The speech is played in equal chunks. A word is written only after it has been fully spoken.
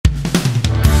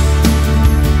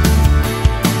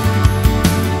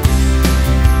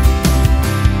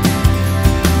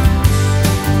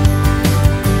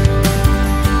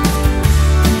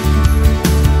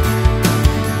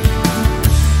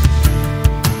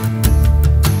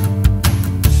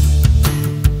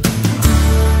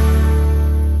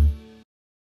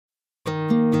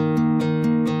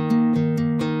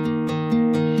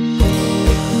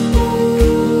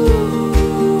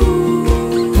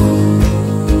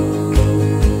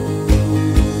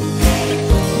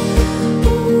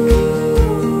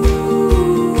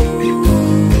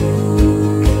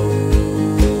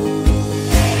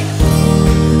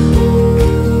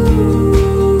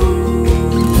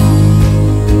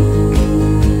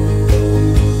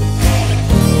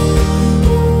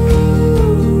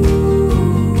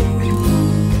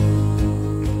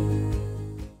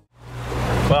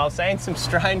seen some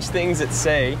strange things at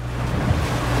sea.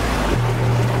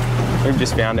 We've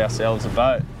just found ourselves a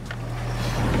boat.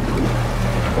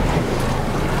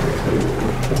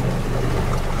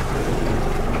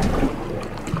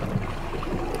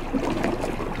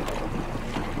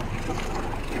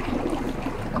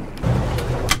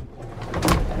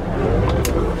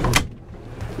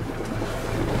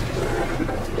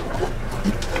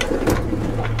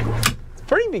 It's a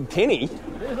pretty big tinny.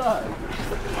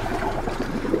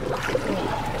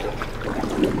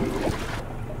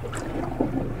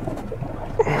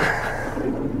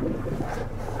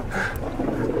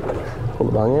 Pull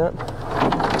the bung out.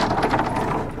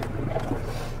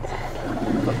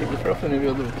 I think it's rough on every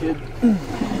other little kid.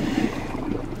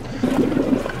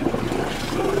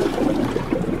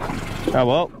 Oh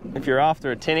well, if you're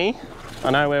after a tinny,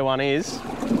 I know where one is.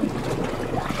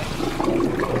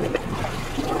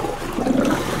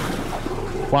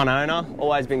 One owner,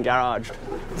 always been garaged.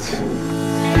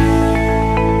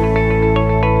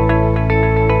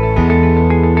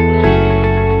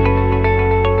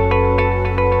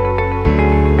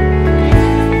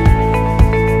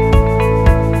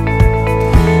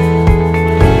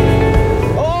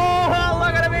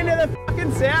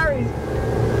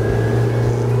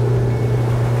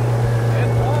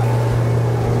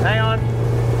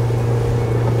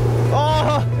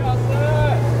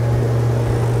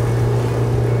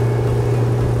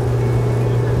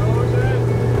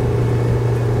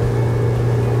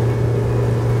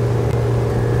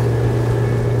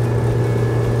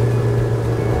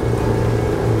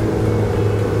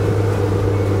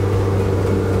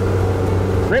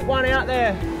 Rip one out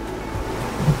there.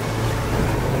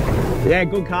 Yeah,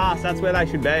 good cast. That's where they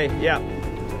should be. Yeah.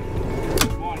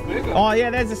 Oh yeah,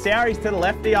 there's the Souries to the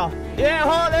left of you. Yeah,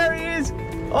 oh, there he is.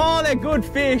 Oh, they're good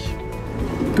fish.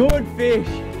 Good fish.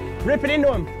 Rip it into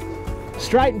them.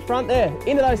 Straight in front there.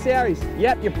 Into those Souries.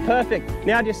 Yep, you're perfect.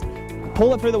 Now just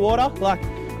pull it through the water, like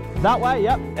that way,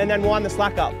 yep. And then wind the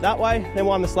slack up. That way, then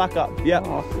wind the slack up. Yep.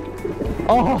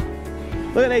 Oh,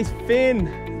 look at these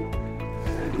fin.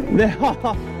 They're,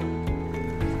 oh.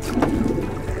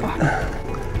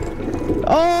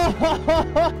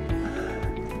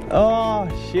 Oh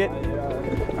shit.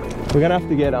 We're gonna have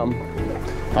to get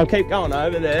I'll keep going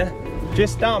over there.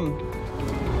 Just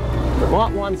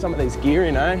might wind some of these gear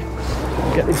in, eh?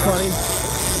 Get this one in.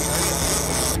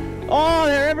 Oh,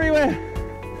 they're everywhere.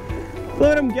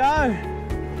 Let them go.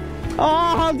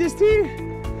 Oh, I'm just here.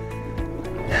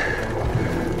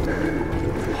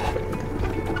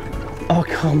 Oh,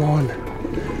 come on.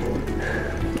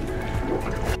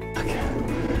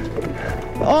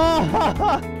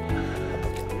 Oh!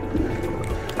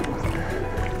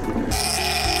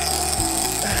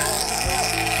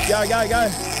 Go, go, go.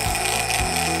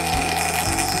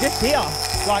 Just here,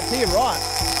 like to your right.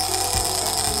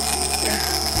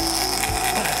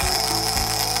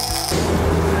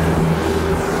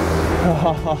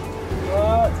 Oh.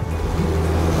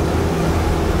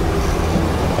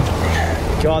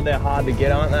 God, they're hard to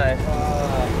get, aren't they?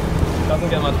 Doesn't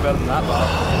get much better than that, but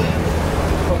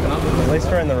at least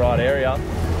we're in the right area.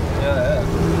 Yeah.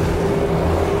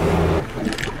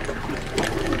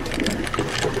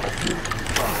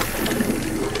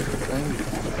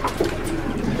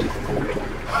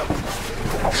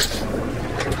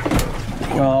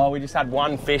 Oh, we just had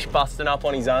one fish busting up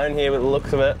on his own here with the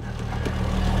looks of it.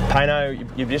 Pano,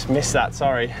 you've just missed that,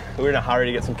 sorry. We were in a hurry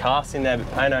to get some casts in there, but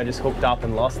Pano just hooked up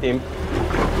and lost him.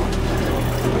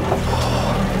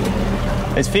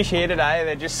 There's fish here today,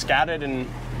 they're just scattered and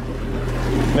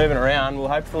moving around. We'll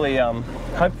hopefully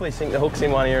sink the hooks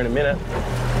in one here in a minute.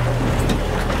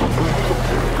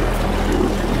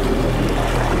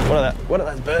 What are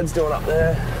those birds doing up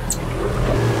there?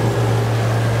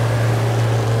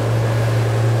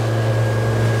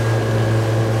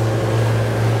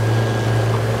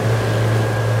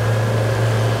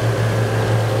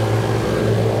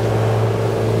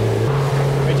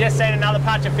 Seen another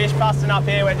patch of fish busting up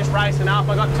here. We're just racing up.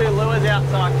 I got two lures out,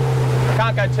 so I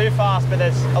can't go too fast, but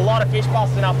there's a lot of fish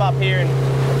busting up here and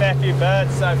a fair few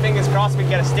birds, so fingers crossed we can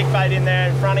get a stick bait in there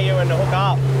in front of you and hook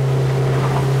up.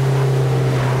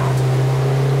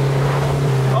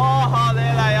 Oh,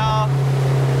 there they are.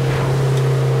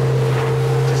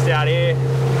 Just out here.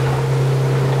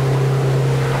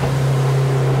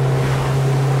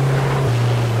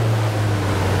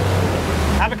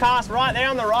 Have a cast right there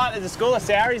on the right. There's a school of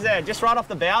Souries there, just right off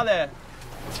the bow there.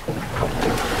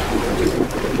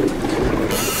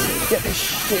 Get this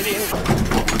shit in.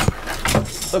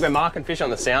 Look, we're marking fish on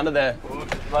the sounder there.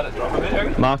 Let it drop a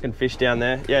bit. Marking fish down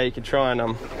there. Yeah, you could try and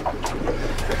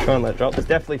let it drop. There's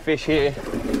definitely fish here.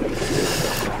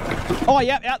 Oh,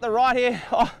 yep, out the right here.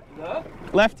 Oh, No?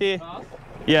 Left here. Pass?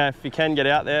 Yeah, if you can get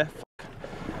out there.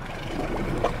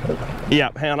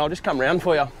 Yeah, hang on, I'll just come round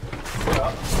for you.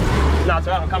 Yeah. No, it's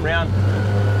alright, I'll come round.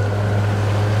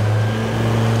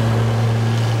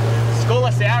 School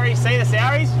of Sowies, see the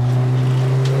Sowies?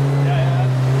 Yeah.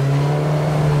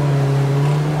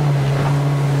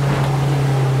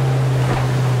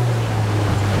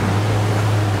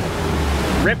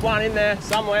 Rip one in there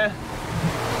somewhere.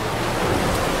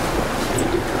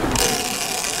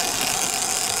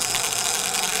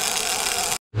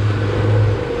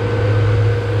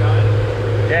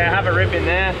 Yeah, have a rip in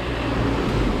there.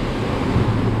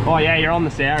 Oh yeah, you're on the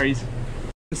Sowies.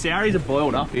 The Sowies are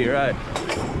boiled up here, eh?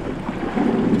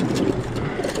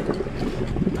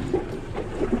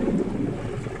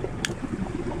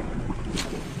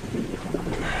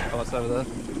 Oh, it's over there.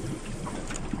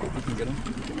 You can get him.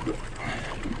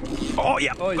 Oh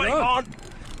yeah, Oh, he's got him on. on.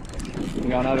 I'm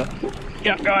going over.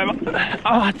 Yeah, go over.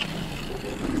 Oh,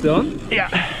 Still on? yeah.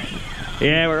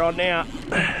 Yeah, we're on now.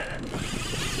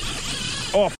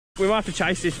 Oh, we might have to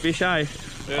chase this fish, eh?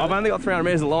 Yeah. I've only got 300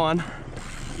 metres of line.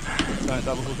 Don't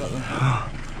double hook that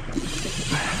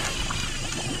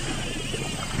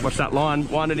then. Watch that line,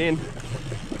 wind it in.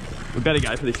 We better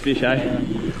go for this fish, eh? Yeah.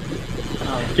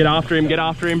 Oh. Get after him, get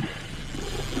after him.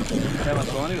 How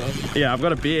much line you got? Yeah, I've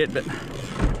got a bit, but...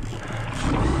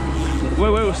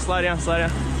 Whoa, slow down, slow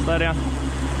down, slow down.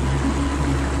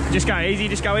 Just go easy,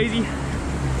 just go easy.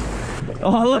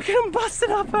 Oh, look at him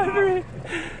busted up over here.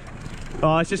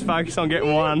 Oh, let's just focus on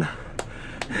getting one.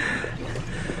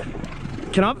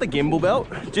 Can I have the gimbal belt?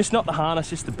 Just not the harness,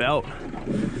 just the belt.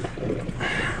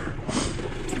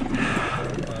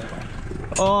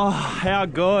 Oh, how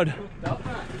good.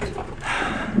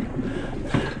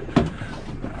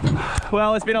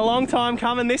 Well, it's been a long time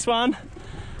coming, this one.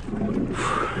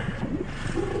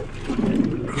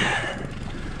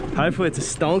 Hopefully it's a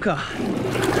stonker.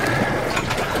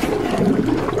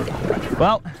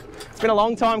 Well, it's been a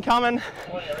long time coming.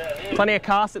 Plenty of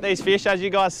casts at these fish, as you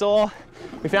guys saw.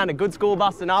 We found a good school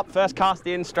busting up. First cast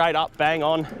in, straight up, bang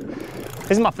on.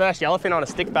 This is my first yellowfin on a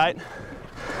stick bait.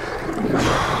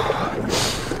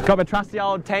 Got my trusty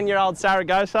old 10-year-old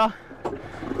Saragossa.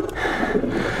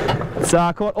 It's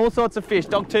caught all sorts of fish,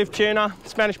 dogtooth tuna,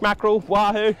 Spanish mackerel,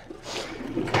 wahoo,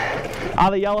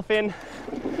 other yellowfin.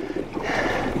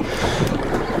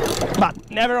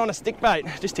 But never on a stick bait.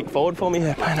 Just tick forward for me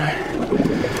there, Pano.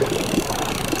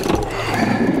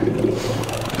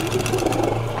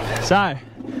 So,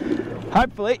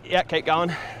 hopefully, yeah, keep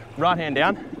going. Right hand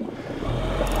down.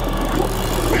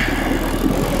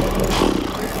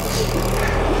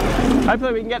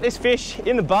 Hopefully we can get this fish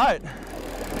in the boat.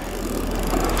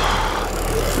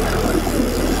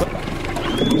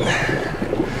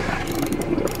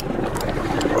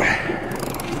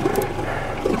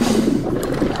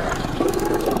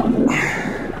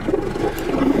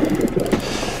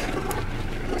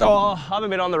 Oh, I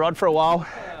haven't been on the rod for a while.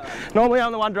 Normally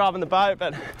I'm the one driving the boat,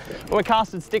 but when we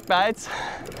casted stick baits,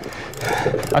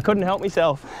 I couldn't help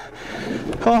myself.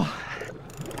 Oh.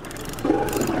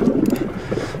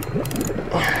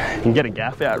 You can get a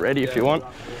gaff out ready if you want.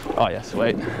 Oh yeah,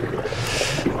 sweet.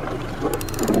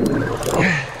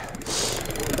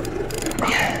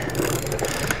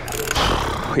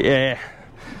 Yeah,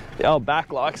 the old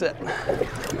back likes it.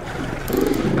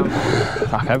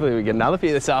 Fuck, hopefully we get another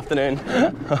few this afternoon.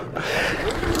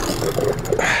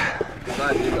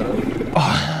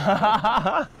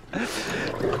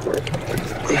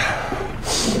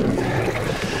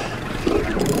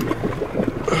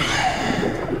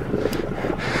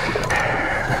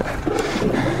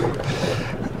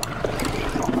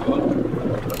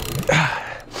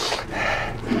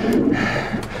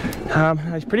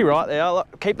 He's pretty right there.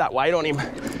 Look, keep that weight on him.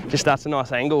 Just that's a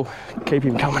nice angle. Keep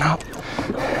him coming up.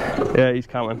 Yeah, he's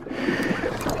coming.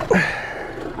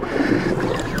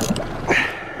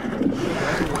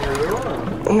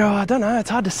 No, I don't know. It's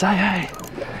hard to say, hey.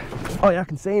 Oh yeah, I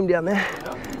can see him down there.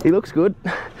 He looks good.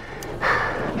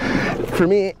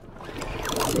 From here.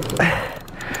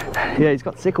 Yeah, he's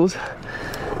got sickles.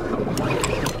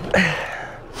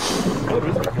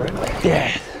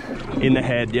 Yeah, in the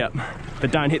head, yep.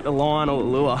 But don't hit the line or the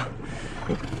lure.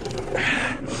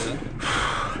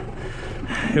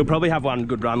 He'll probably have one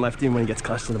good run left in when he gets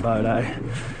close to the boat, eh?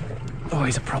 Oh,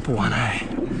 he's a proper one, eh?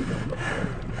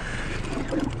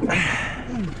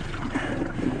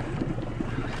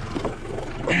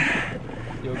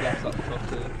 Your gaff's up the top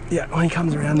too. Yeah, when he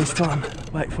comes around this time,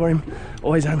 wait for him.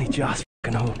 Oh, he's only just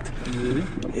fucking hooked. Really?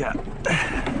 Yeah.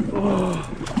 Oh.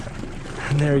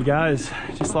 And there he goes,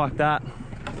 just like that.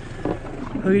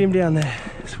 Look at him down there,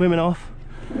 swimming off.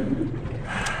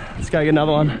 Let's go get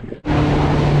another one.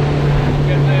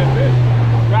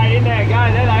 Right in there,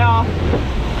 go. There they are.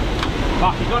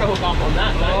 Fuck, you got to hook up on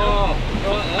that, mate. Oh,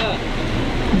 right there.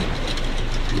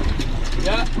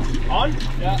 Yeah. On?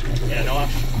 Yeah. Yeah,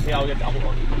 nice. Yeah, I'll get double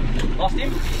on. Lost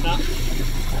him? No.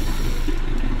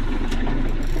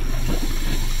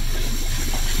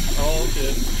 Oh,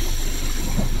 good.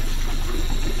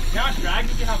 How much drag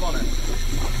did you have on it?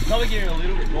 Probably give him a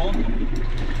little bit more.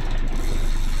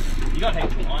 You got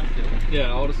heaps of line still.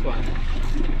 Yeah, oldest one.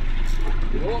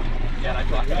 Oh. Yeah, they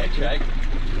fucking head shake.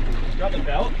 Got the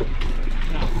belt?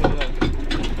 No,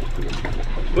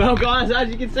 Well guys, as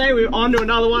you can see, we're on to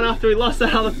another one after we lost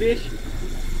that other fish.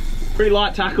 Pretty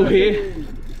light tackle here.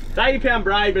 It's 80 pound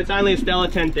braid, but it's only a Stella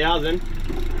 10,000.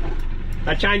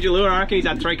 They changed your lure. I reckon he's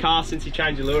had 3 casts since he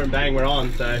changed the lure, and bang, we're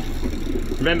on. So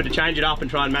remember to change it up and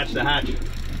try and match the hatch.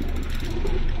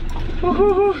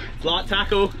 It's light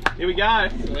tackle. Here we go.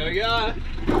 there we go.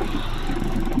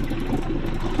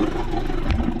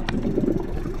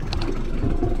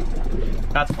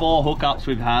 That's 4 hookups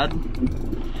we've had.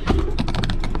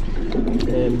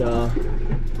 And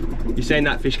you seen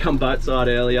that fish come boat side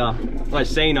earlier. I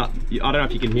don't know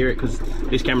if you can hear it because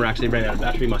this camera actually ran out of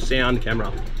battery, my sound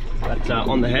camera. But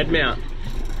on the head mount,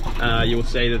 you will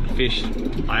see that the fish,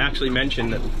 I actually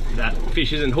mentioned that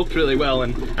fish isn't hooked really well,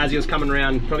 and as he was coming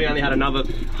around, probably only had another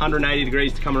 180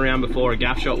 degrees to come around before a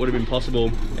gaff shot would have been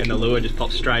possible, and the lure just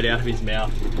popped straight out of his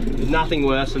mouth. There's nothing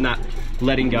worse than that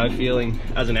letting go feeling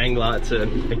as an angler. It's a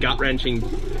gut-wrenching,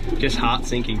 just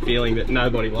heart-sinking feeling that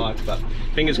nobody likes, but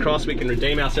fingers crossed we can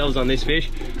redeem ourselves on this fish.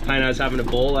 Pano's having a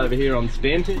ball over here on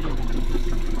spin,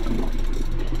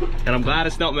 and I'm glad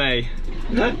it's not me.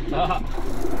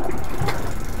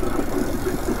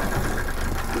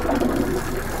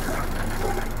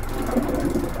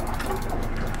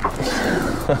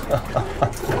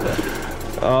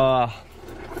 Oh,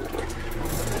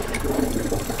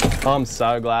 I'm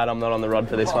so glad I'm not on the rod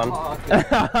for this one.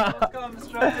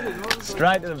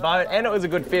 Straight to the boat, and it was a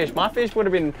good fish. My fish would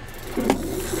have been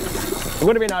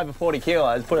over 40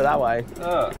 kilos, put it that way.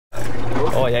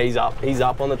 Oh yeah, he's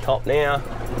up on the top now.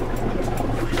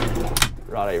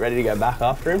 Right, are you ready to go back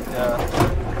after him? Yeah.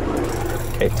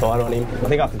 Keep tight on him. I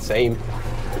think I can see him.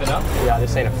 Yeah, I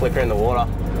just seen a flicker in the water.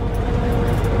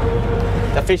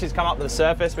 The fish has come up to the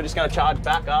surface. We're just going to charge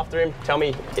back after him. Tell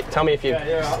me if you. Yeah,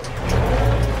 you're up.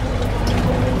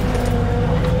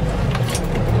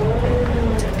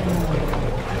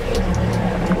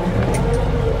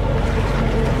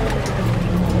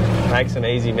 Make some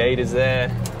easy meters there.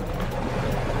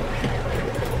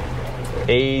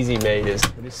 Easy meters.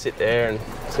 We'll just sit there and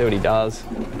see what he does.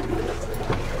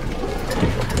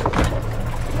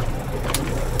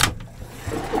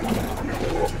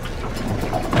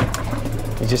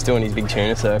 He's just doing his big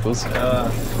tuna circles.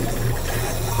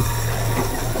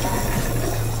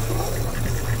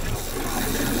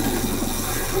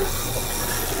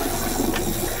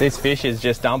 This fish is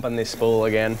just dumping this spool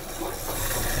again.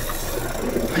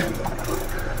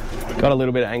 Got a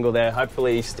little bit of angle there.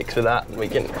 Hopefully he sticks with that and we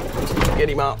can get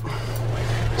him up.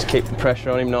 Just keep the pressure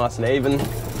on him nice and even.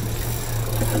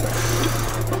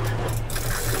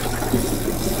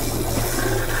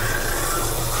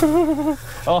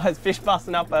 Oh, there's fish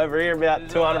busting up over here about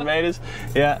 200 metres.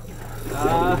 Yeah.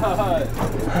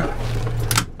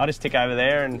 I'll just tick over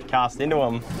there and cast into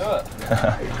him. Do it.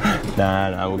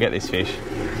 No, we'll get this fish.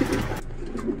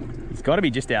 It's got to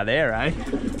be just out there, eh?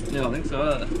 Yeah, I think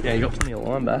so. Yeah, you got plenty of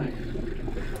line back.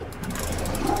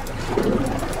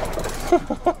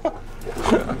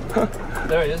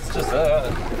 There he is, just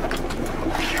there.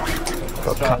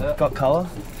 Got colour?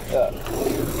 Yeah.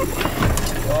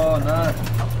 Oh no,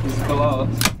 he's below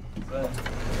us.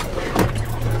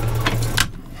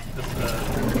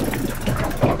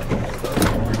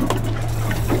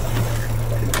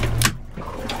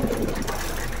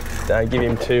 Don't give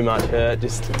him too much hurt,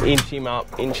 just inch him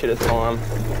up, inch at a time.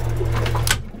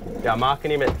 Yeah,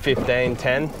 marking him at 15,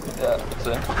 10. Yeah,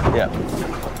 see? Yeah.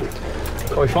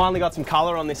 Well, we finally got some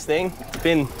colour on this thing. It's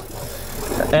been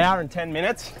an hour and 10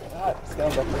 minutes. Alright, it's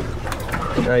going back.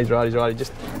 No, he's right. He's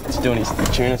just doing his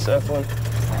tuna circling.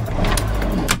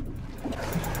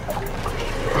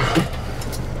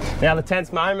 Now the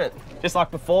tense moment, just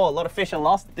like before, a lot of fish are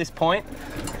lost at this point.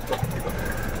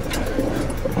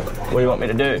 What do you want me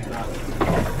to do?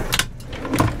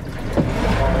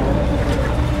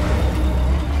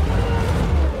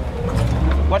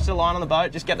 Watch the line on the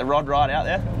boat, just get the rod right out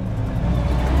there.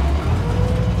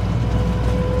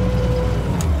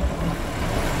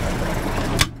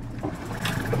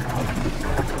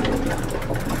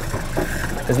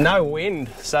 There's no wind,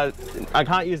 so I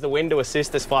can't use the wind to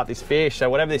assist us fight this fish. So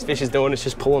whatever this fish is doing, it's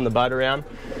just pulling the boat around.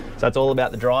 So it's all about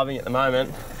the driving at the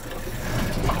moment.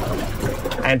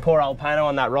 And poor old Pano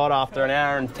on that rod after an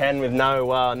hour and 10 with no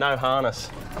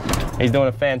harness. He's doing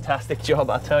a fantastic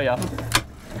job, I tell you.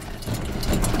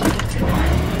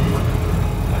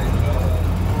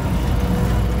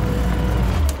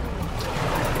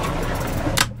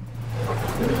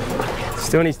 He's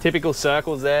doing his typical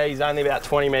circles there. He's only about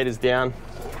 20 metres down.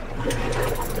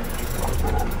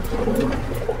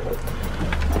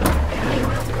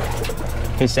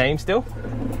 You see him still?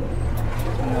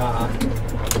 Nah.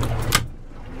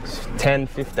 10,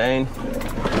 15.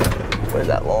 Where's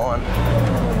that line?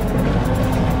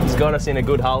 He's got us in a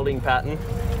good holding pattern.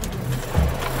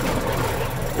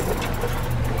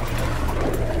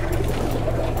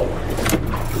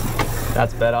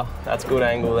 That's better. That's good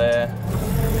angle there.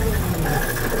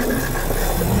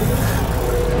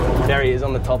 There he is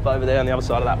on the top over there on the other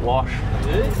side of that wash.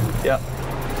 Yep.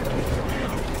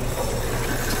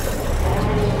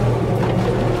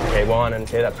 Keep winding,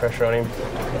 get that pressure on him.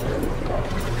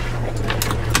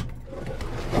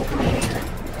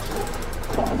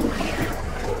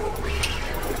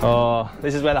 Oh,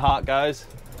 this is where the heart goes.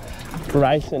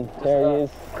 Racing, there he is.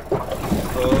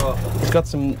 Oh. He's got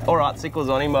some alright sickles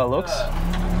on him by the looks.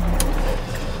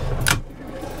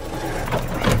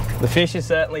 The fish is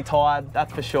certainly tired,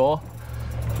 that's for sure.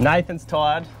 Nathan's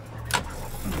tired.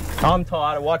 I'm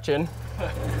tired of watching.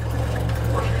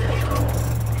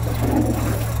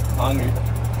 Hungry.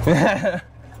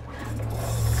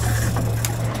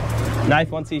 Nath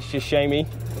wants his sashimi.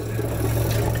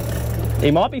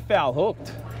 He might be foul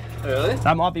hooked. Really?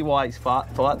 That might be why he's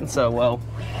fighting so well.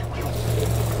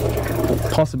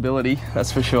 Possibility,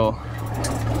 that's for sure.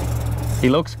 He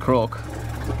looks crook.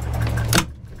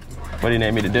 What do you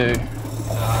need me to do?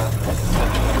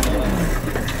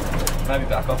 Maybe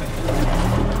back off him.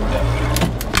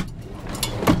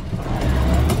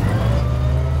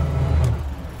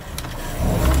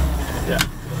 Yeah.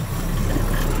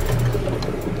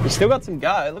 He's still got some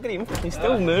go. Look at him. He's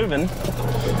still moving.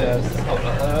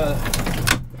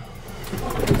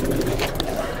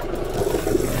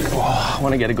 Oh, I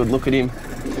want to get a good look at him.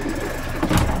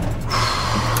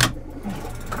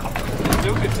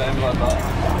 Still good time like that.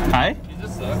 Hey? He's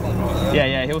just circling right there.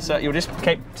 Yeah, you'll just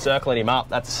keep circling him up.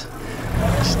 That's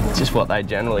just what they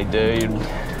generally do.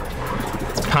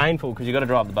 It's painful because you've got to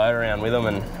drive the boat around with them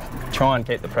and try and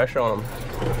keep the pressure on them.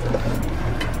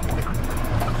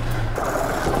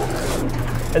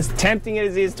 As tempting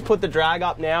as it is to put the drag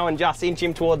up now and just inch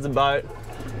him towards the boat,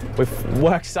 we've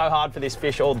worked so hard for this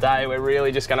fish all day, we're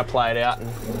really just going to play it out and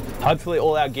hopefully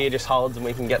all our gear just holds and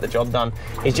we can get the job done.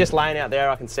 He's just laying out there,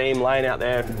 I can see him laying out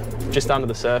there just under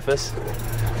the surface.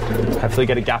 Hopefully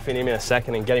get a gaff in him in a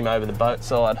second and get him over the boat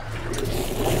side.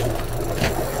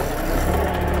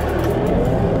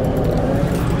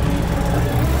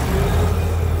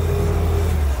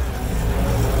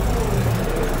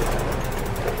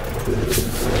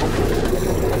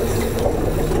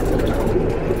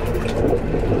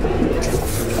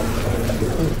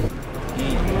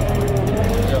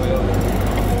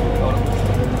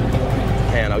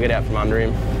 And I'll get out from under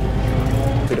him.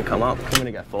 It'll come up. I'm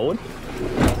gonna go forward.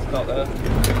 It's not there.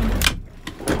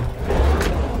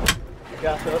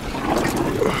 Gas up.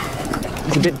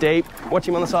 He's a bit deep. Watch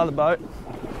him on the side of the boat.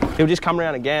 He'll just come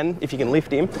around again. If you can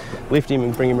lift him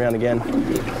and bring him around again.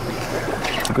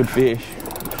 It's a good fish.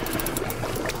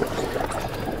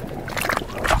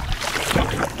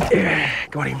 Yeah,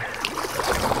 got him.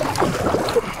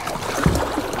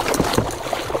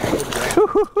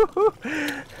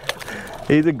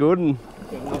 He's a good one.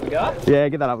 Another go? Yeah,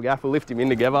 get that other gaff. We'll lift him in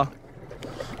together.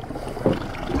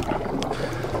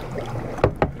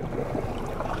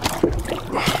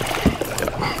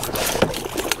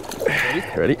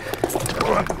 Ready?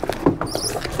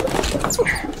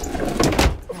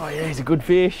 Oh yeah, he's a good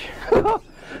fish.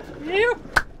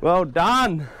 Well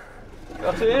done.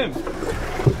 Got to him.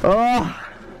 Oh,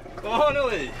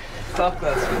 Finally. Tough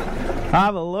that.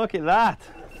 have a look at that.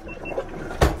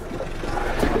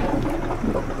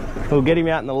 We'll get him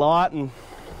out in the light and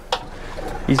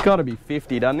he's got to be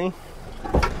 50, doesn't he?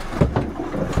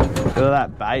 Look at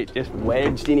that bait just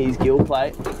wedged in his gill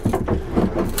plate.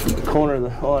 Corner of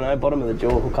the, oh no, bottom of the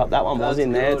jaw hook up. That one was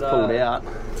in there, it's pulled out.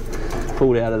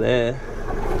 Pulled out of there.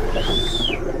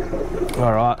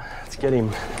 All right, let's get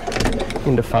him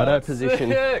into photo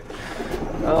position.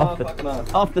 Oh,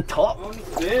 off the top.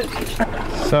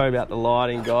 Sorry about the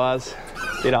lighting, guys.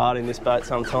 Bit hard in this boat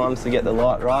sometimes to get the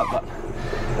light right, but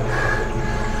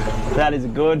that is a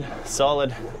good,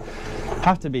 solid. It'd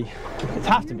have to be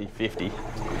 50.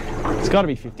 It's got to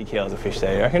be 50 kilos of fish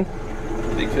there, you reckon?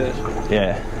 Big fish.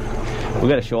 Yeah. We'll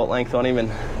get a short length on him and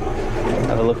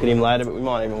have a look at him later, but we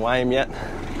might even weigh him yet.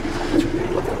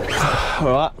 All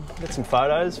right, get some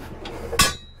photos.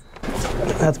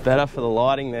 That's better for the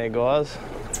lighting there, guys.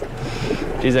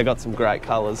 Geez, they got some great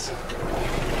colours.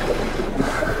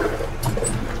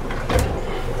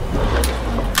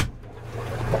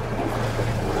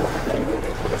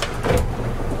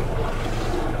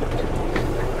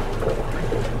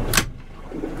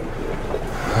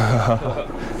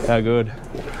 How good.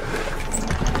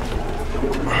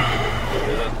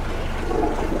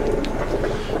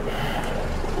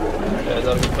 Yeah, is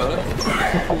that a good photo?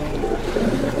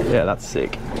 Yeah, that's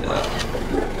sick.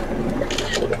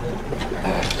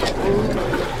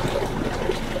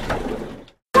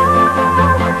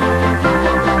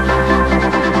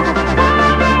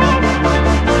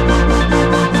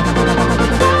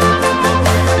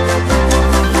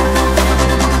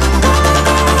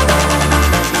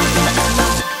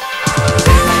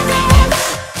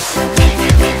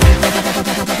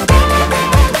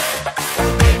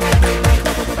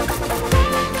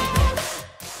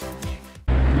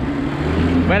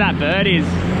 Where that bird is.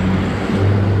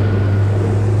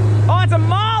 Oh, it's a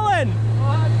marlin!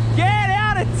 What? Get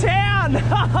out of town!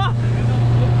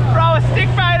 Throw a stick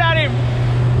bait at him!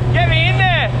 Get me in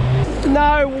there!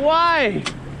 No way!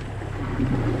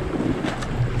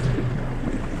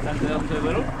 That's too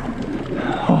little?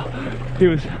 Oh, he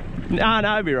was... No,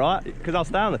 it'd be right, because I'll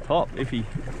stay on the top if he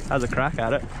has a crack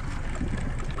at it.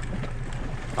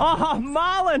 Oh,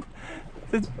 marlin!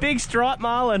 This big striped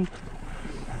marlin.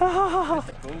 Oh.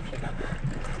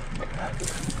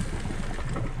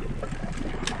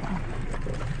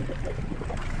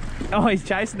 Oh, he's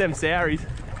chasing them sauries.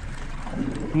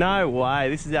 No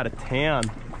way, this is out of town.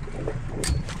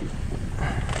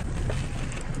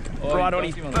 Oh, right on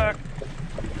his back.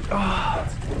 Oh.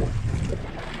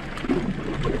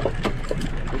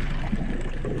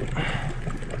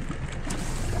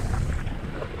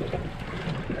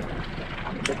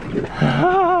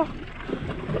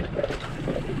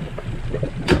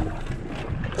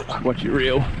 Watch it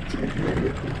reel.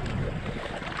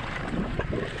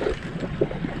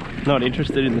 Not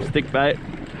interested in the stick bait.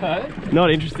 Huh?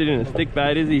 Not interested in the stick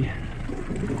bait, is he?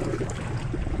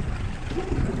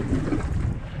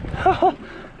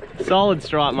 Solid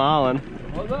striped marlin.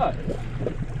 What's that?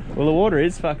 Well, the water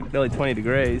is fucking nearly 20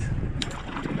 degrees.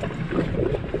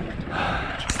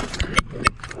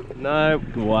 No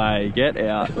way, get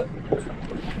out.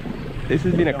 This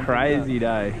has been a crazy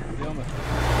day.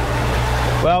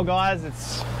 Well guys,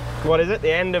 it's, what is it,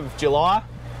 the end of July,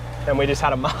 and we just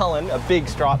had a marlin, a big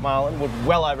striped marlin, with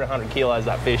well over 100 kilos,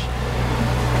 that fish.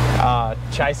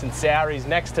 Chasing sauries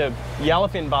next to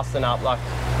yellowfin busting up. Like,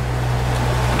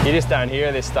 you just don't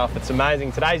hear this stuff. It's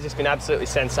amazing. Today's just been absolutely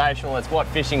sensational. It's what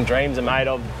fishing dreams are made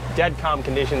of. Dead calm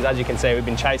conditions, as you can see. We've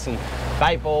been chasing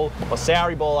bait ball or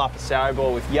saury ball after saury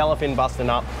ball with yellowfin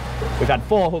busting up. We've had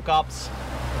 4 hookups,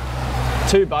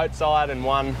 2 boat side, and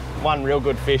one real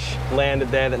good fish landed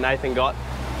there that Nathan got.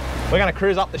 We're gonna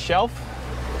cruise up the shelf.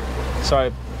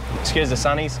 So, excuse the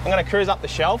sunnies. I'm gonna cruise up the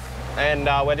shelf, and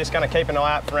we're just gonna keep an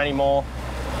eye out for any more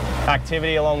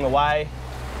activity along the way,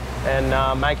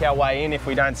 and make our way in if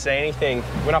we don't see anything.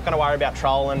 We're not gonna worry about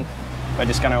trolling. We're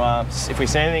just gonna, if we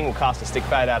see anything, we'll cast a stick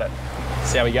bait at it.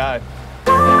 See how we go.